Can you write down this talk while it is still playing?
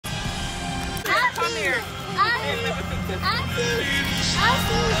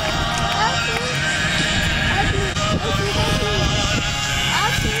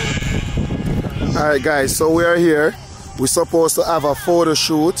Alright guys, so we are here. We're supposed to have a photo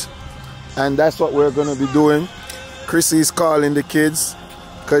shoot, and that's what we're gonna be doing. Chrissy's calling the kids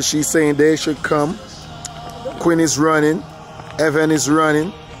because she's saying they should come. Quinn is running, Evan is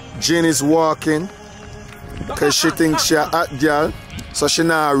running, Jin is walking because she thinks she's a hot girl, so she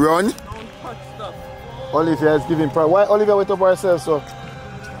now run. Olivia is giving pride. Why Olivia went up by herself so?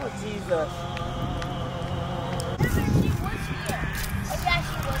 Oh Jesus.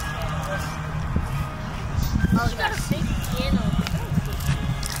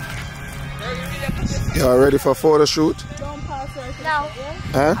 Y'all ready for a photo shoot? No.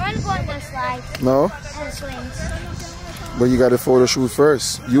 Huh? I'm gonna go on the slide. No? And swings. But you got a photo shoot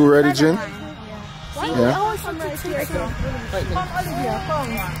first. You ready, Jin? Yeah. Come, Olivia,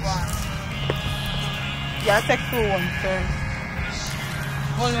 come. Yeah, I take 1 first.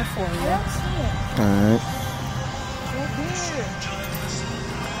 Hold my phone, yeah?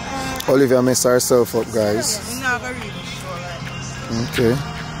 Alright. Olivia messed herself up, guys. Okay.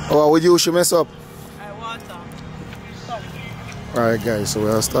 Oh, what would you she mess up? I want some. Alright guys, so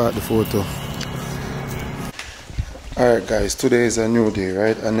we'll start the photo. Alright guys, today is a new day,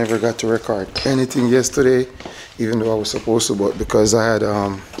 right? I never got to record anything yesterday, even though I was supposed to, but because I had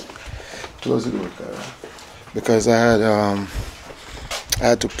close the door, because I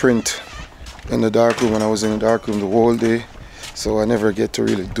had to print in the dark room, and I was in the dark room the whole day, so I never get to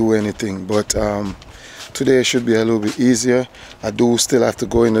really do anything. But today should be a little bit easier. I do still have to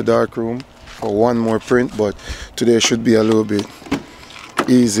go in the dark room for one more print, but today should be a little bit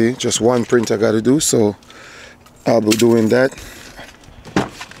easy. Just one print I got to do, so I'll be doing that.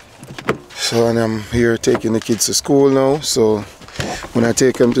 So, and I'm here taking the kids to school now, so when I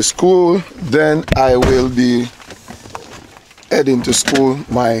take them to school, then I will be heading to school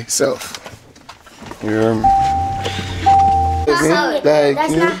myself. That's not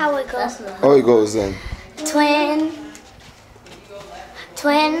how it goes. How it goes then?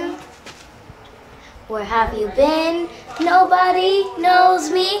 Twin, where have you been? Nobody knows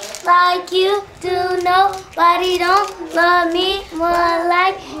me like you do. Nobody don't love me more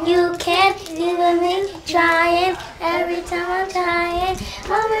like you can. Even me trying, every time I'm trying.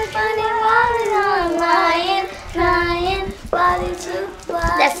 I'm funny, I'm lying, body to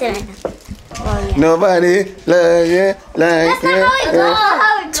body. That's it. Oh, yeah. Nobody love you like That's not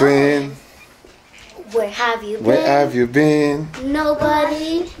how it goes. Twin. Where have you been? Where have you been?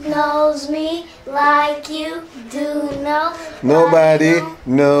 Nobody knows me like you do. Nobody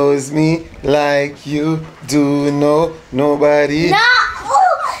knows me like you do. Nobody. No,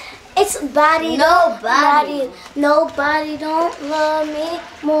 it's body. Nobody don't love me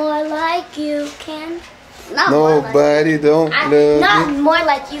more like you can. Nobody don't love me. Not more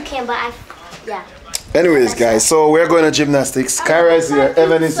like you can, but yeah. Anyways, guys, so we're going to gymnastics. Kara is here,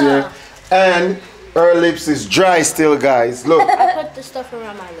 Evan is here, and her lips is dry still, guys. Look. I put the stuff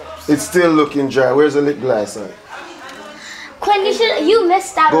around my lips. It's still looking dry. Where's the lip gloss on? Quinn, you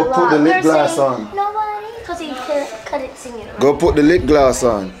missed out a lot. Go put the lip gloss on. Nobody, because you couldn't sing it. Go put the lip gloss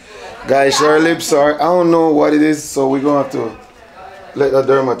on. Guys, her lips are, I don't know what it is, so we're going to have to let the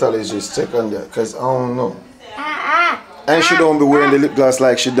dermatologist check on that, because I don't know. And she don't be wearing the lip gloss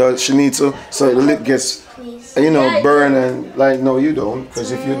like she does. She needs to, so the lip gets, you know, burn and like, no, you don't. Because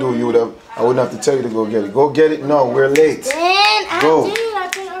if you do, you would have, I wouldn't have to tell you to go get it. Go get it. No, we're late. Go.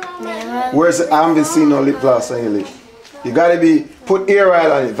 Where's it? I haven't seen no lip gloss on your lip. You gotta be, put air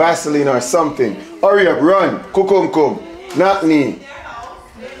oil on it, Vaseline or something. Hurry up, run. Kukum. Not me.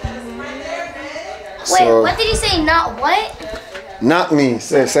 Wait, what did you say? Not what? Not me.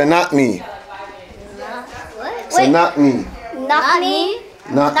 Say not me. What? Say not me. Not me?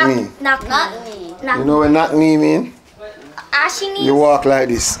 Not me. Not me. You know what not me mean? Ashy knees? You walk like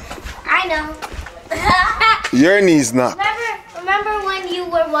this. I know. Your knees not. Remember when you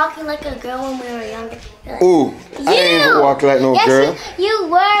were walking like a girl when we were younger? Like, ooh, I ain't even walk like no girl. You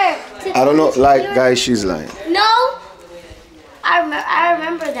were. I don't know, like, guys, she's lying. No. I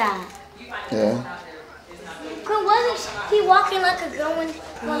remember that. Yeah. Wasn't he walking like a girl when we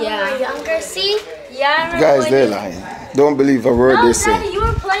were younger? See? Yeah, I remember. Guys, they're lying. Don't believe a word they say. Daddy, you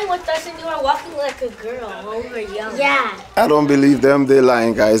were playing with us and you were walking like a girl when we were young. Yeah. I don't believe them. They're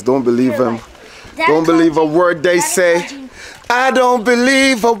lying, guys. Don't believe them. Don't believe a word they say. I don't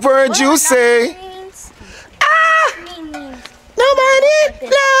believe a word you say. Ah! Nobody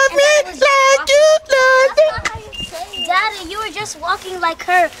love me like you love me. Daddy, you were just walking like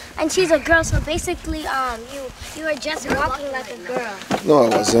her, and she's a girl. So basically, you were just walking like a girl. No, I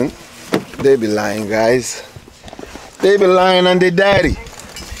wasn't. They be lying, guys. They be lying on the daddy.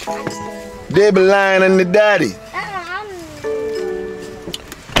 They be lying on the daddy.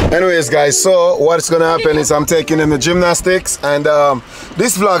 Anyways, guys, so what's gonna happen is I'm taking them to gymnastics, and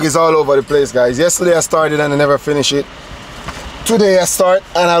this vlog is all over the place, guys. Yesterday I started and I never finished it. Today I start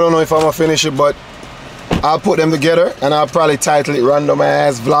and I don't know if I'm gonna finish it, but I'll put them together and I'll probably title it Random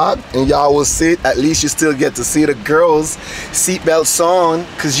Ass Vlog, and y'all will see it. At least you still get to see the girls' seatbelts on,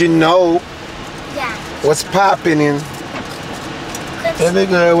 cause you know what's popping. Baby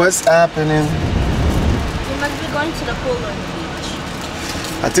girl, what's happening? We must be going to the pool or the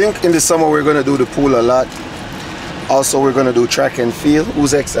beach. I think in the summer we're gonna do the pool a lot. Also, we're gonna do track and field.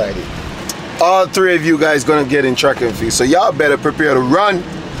 Who's excited? All three of you guys gonna get in track and field, so y'all better prepare to run.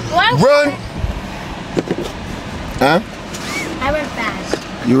 What? Run! Huh? I run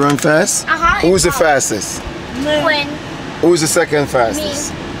fast. You run fast? Who's the fastest? Quinn. Who's the second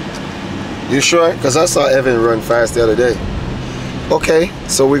fastest? Me. You sure? Because I saw Evan run fast the other day. Okay,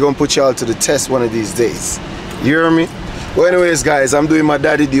 so we're gonna put y'all to the test one of these days. You hear me? Well, anyways, guys, I'm doing my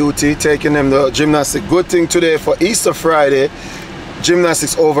daddy duty, taking them to gymnastics. Good thing today for Easter Friday,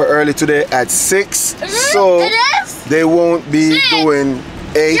 gymnastics over early today at 6. So they won't be doing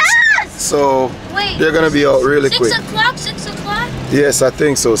 8. Yes! So they're gonna be out really quick. 6 o'clock? 6 o'clock? Yes, I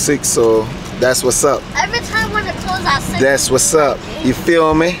think so. 6. So that's what's up. Every time when it closes at 6. That's what's up. You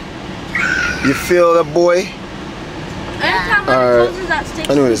feel me? You feel the boy? Alright.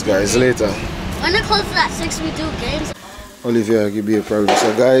 Anyways, guys, later. When it closes at 6, we do games. Olivia, give me a problem.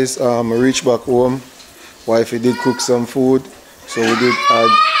 So, guys, I reached back home. Wifey did cook some food, so we did add.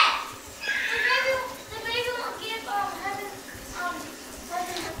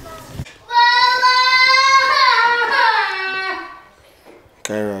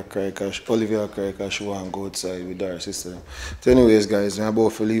 Kyra cry because Olivia cry because she want to go outside with her sister. So, anyways, guys, I'm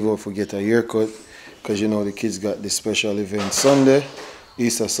about to leave out to get a haircut. Because you know the kids got this special event Sunday,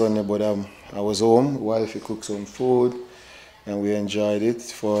 Easter Sunday, but I was home. Wifey cooked some food and we enjoyed it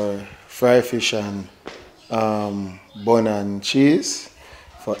for fried fish and bun and cheese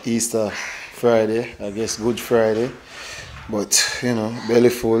for Easter Friday, I guess Good Friday. But you know, belly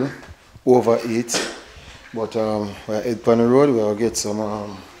full, overeat. But we're head on the road, we'll get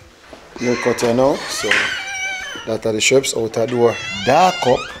some haircut now. So that are the shops out the door, dark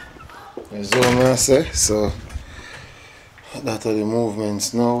up. That's what I'm gonna say. So that are the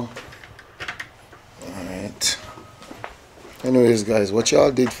movements now. Alright. Anyways, guys, what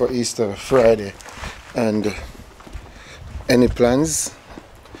y'all did for Easter Friday, and any plans?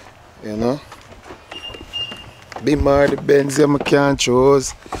 You know? Be more the Benz I can't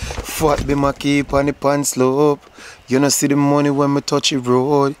choose. Fat be my keep on the pan slope. You know see the money when me touch the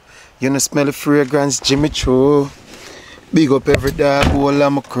road. You know smell the fragrance Jimmy Choo. Big up every dog, all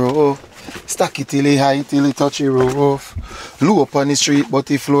I'm a crow. Stack it till it high, till it touch the roof. Low up on the street, but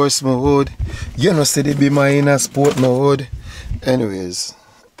the floor smooth. You know, say they be my in a sport mode. Anyways,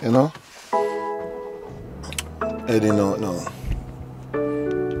 you know, heading out now.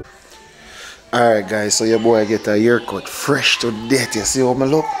 Alright, guys, so your boy get a haircut fresh to death. You see how I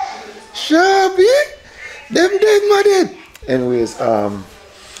look? Shabby! Them dead, my dead. Anyways,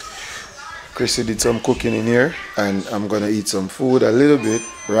 Chrissy did some cooking in here, and I'm gonna eat some food, a little bit,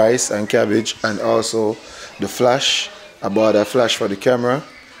 rice and cabbage, and also the flash. I bought a flash for the camera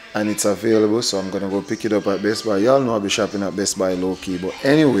and it's available, so I'm gonna go pick it up at Best Buy. Y'all know I'll be shopping at Best Buy low key, but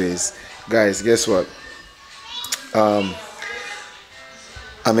anyways, guys, guess what?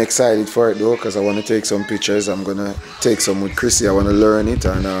 I'm excited for it though, because I want to take some pictures. I'm gonna take some with Chrissy. I want to learn it,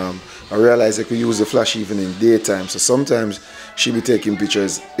 and I realize I could use the flash even in daytime. So sometimes she be taking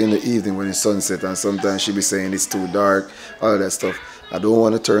pictures in the evening when it's sunset, and sometimes she be saying it's too dark, all that stuff. I don't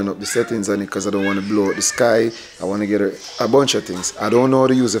want to turn up the settings on it because I don't want to blow out the sky. I want to get a bunch of things. I don't know how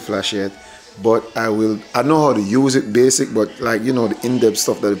to use the flash yet, but I will. I know how to use it basic, but like, you know, the in-depth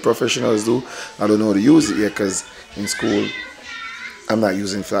stuff that the professionals do, I don't know how to use it yet because in school I'm not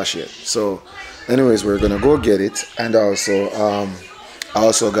using flash yet. So anyways, we're gonna go get it. And also I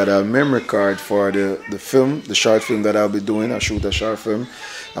also got a memory card for the film, the short film that I'll be doing. I'll shoot a short film.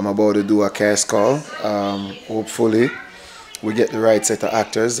 I'm about to do a cast call. Hopefully we get the right set of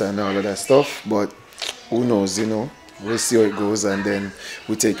actors and all of that stuff, but who knows, you know. We'll see how it goes, and then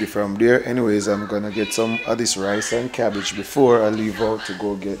we take it from there. Anyways, I'm gonna get some of this rice and cabbage before I leave out to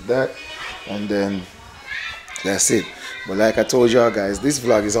go get that, and then that's it. But like I told y'all guys, this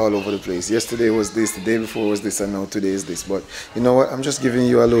vlog is all over the place. Yesterday was this, the day before was this, and now today is this. But you know what, I'm just giving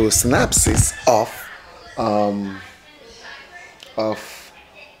you a little synopsis of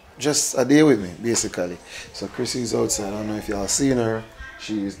just a day with me, basically. So Chrissy is outside. I don't know if y'all seen her.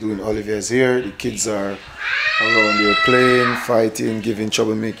 She's doing Olivia's hair. The kids are around there playing, fighting, giving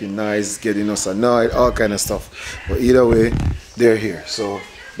trouble, making noise, getting us annoyed, all kind of stuff. But either way, they're here. So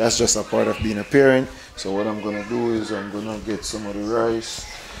that's just a part of being a parent. So what I'm gonna do is I'm gonna get some of the rice,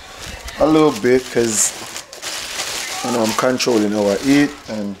 a little bit, because you know I'm controlling how I eat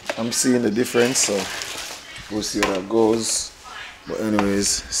and I'm seeing the difference. So we'll see how that goes. But anyways,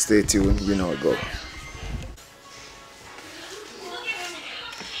 stay tuned. You know how it goes.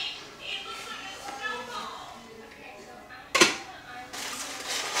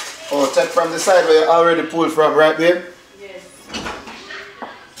 Oh, take from the side where you already pulled from, right, babe? Yes.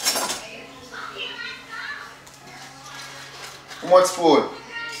 How much food?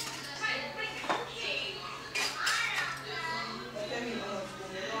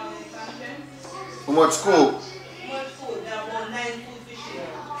 How much scoop?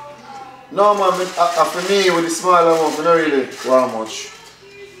 No, man, for me, with the small amount, I don't really want much.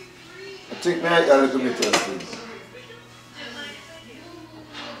 I think I eat a little bit of things.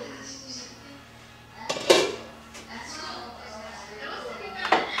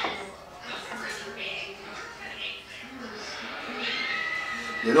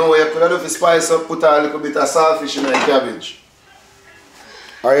 You know what you could do to spice up, put a little bit of saltfish in the cabbage.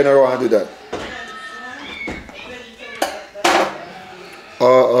 Or you don't want to do that?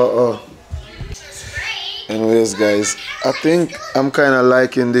 Anyways, guys, I think I'm kind of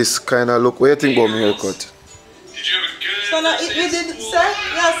liking this kind of look. What do you think about my haircut? So now, you did, sir?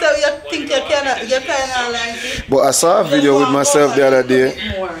 Yeah, so you think you kind of like it? But I saw a video with myself the other day.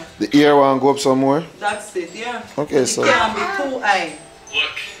 The ear want to go up some more? That's it, yeah. Okay, so. It can't be too high.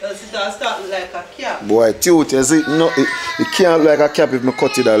 Look. It'll start like a cap. Boy, cute, is it? No, it can't look like a cap if I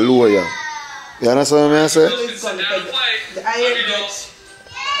cut it that low, yeah. You understand what I say? The iron gets.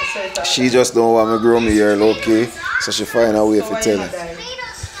 She just don't want me to grow me hair okay, so she find a way So to tell me.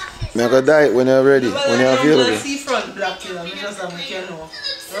 I'm gonna dye it when you're ready, when you're available. See front black, you know, just make you know.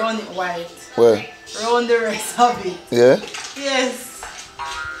 Round it white. Where? Round the rest of it. Yeah? Yes.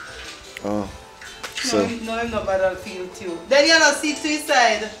 Oh. So. No, I'm not bad at feel too. Then you know, see to his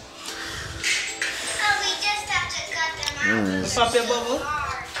side. We just have to cut them out. Pop your bubble.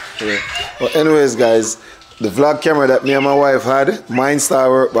 Yeah. Well, anyways, guys, the vlog camera that me and my wife had, mine start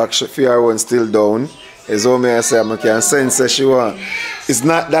work back, her one still down. Is all me I say, I can sense that she want. It's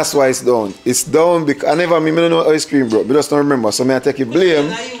not, that's why it's down. It's down because I never, me don't know how ice cream broke. I just don't remember. So me I take it blame.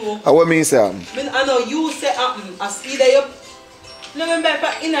 And what me say happen? I know you say happen. As either you remember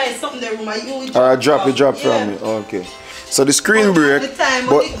if in something the room and you or I drop it from me. Okay. So the screen break. The time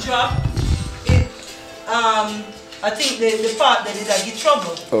when it dropped, it I think the part that did get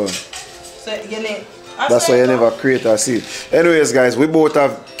trouble. Oh. So you know. That's why you never create a scene. Anyways, guys, we both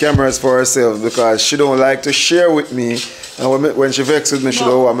have cameras for ourselves because she don't like to share with me. And when she vexes with me, she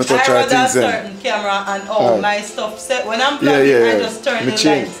don't want me to touch her things. I certain camera and all my stuff set. When I'm vlogging, I just turn the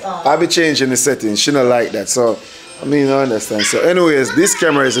lights on. I'll be changing the settings. She don't like that. So, I mean, I understand. So, anyways, this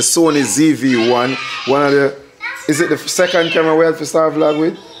camera is a Sony ZV-1. One of the... Is it the second camera we have to start vlog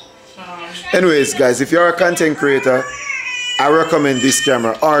with? Anyways, guys, if you're a content creator, I recommend this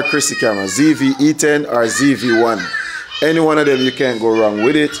camera or Chrissy camera, ZV-E10 or ZV-1. Any one of them, you can't go wrong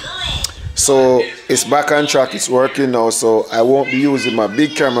with it. So it's back on track, it's working now, so I won't be using my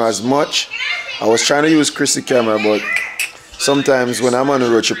big camera as much. I was trying to use Chrissy camera, but sometimes when I'm on the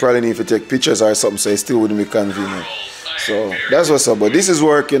road, you probably need to take pictures or something, so it still wouldn't be convenient. So that's what's up, but this is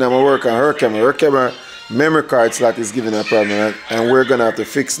working. I'm gonna work on her camera. Her camera memory card slot is giving a problem, and we're gonna have to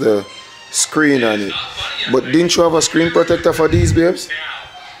fix the screen on it. But didn't you have a screen protector for these, babes?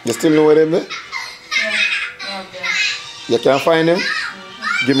 You still know where them there? Yeah. Okay. You can't find them?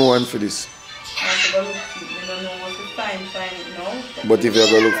 Give me one for this. I don't know what to find it now. But if you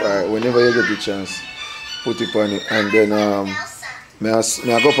ever look for it, whenever you get the chance, put it on it. And then may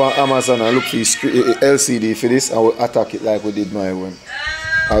I go on Amazon and look for LCD for this. I will attack it like we did my one.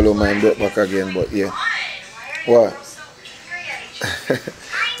 Although mine broke back again, but yeah. What?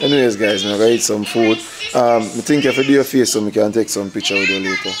 Anyways, guys, I'm gonna eat some food. I think if you do your face, so we can take some picture with you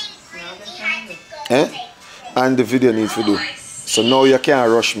later. Eh? And the video needs to do. So now you can't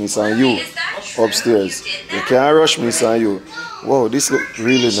rush me, son. You upstairs. You can't rush me, son. You. Wow, this looks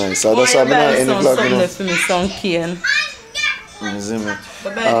really nice. So that's why I'm not any vlog, you know. For me, some cane.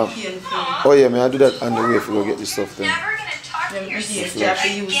 Oh yeah, man, I do that on the way if we go get this stuff then. You have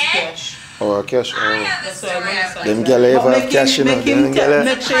to use cash. Oh, cash. Oh. That's why I'm going to them girls ever have cash, you know.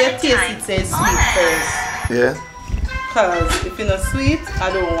 Make sure you taste it says sweet first. Yeah? Because if it's not sweet, I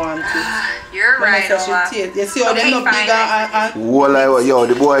don't want it. You're right, Ola. You see how they're not bigger and... Whoa, yo,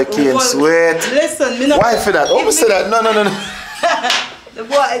 the boy can't sweat. Listen, me not... Why for that? Oh, say that. No. The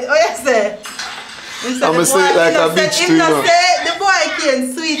boy, oh you say? I'm gonna say it like a bitch too, you know. The boy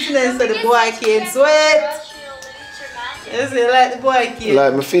can't sweetness, so the boy can't sweat. You say like the boy can't.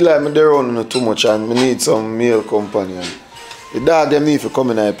 Like, I feel like I'm there on too much and I need some male companion. The dog them need to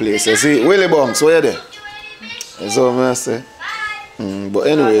come in our place. You see, Willie Bunks, where you there? That's all I say. But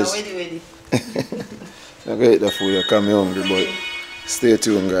anyways, I got the food, I come hungry, but stay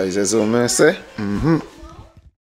tuned guys, that's all I say.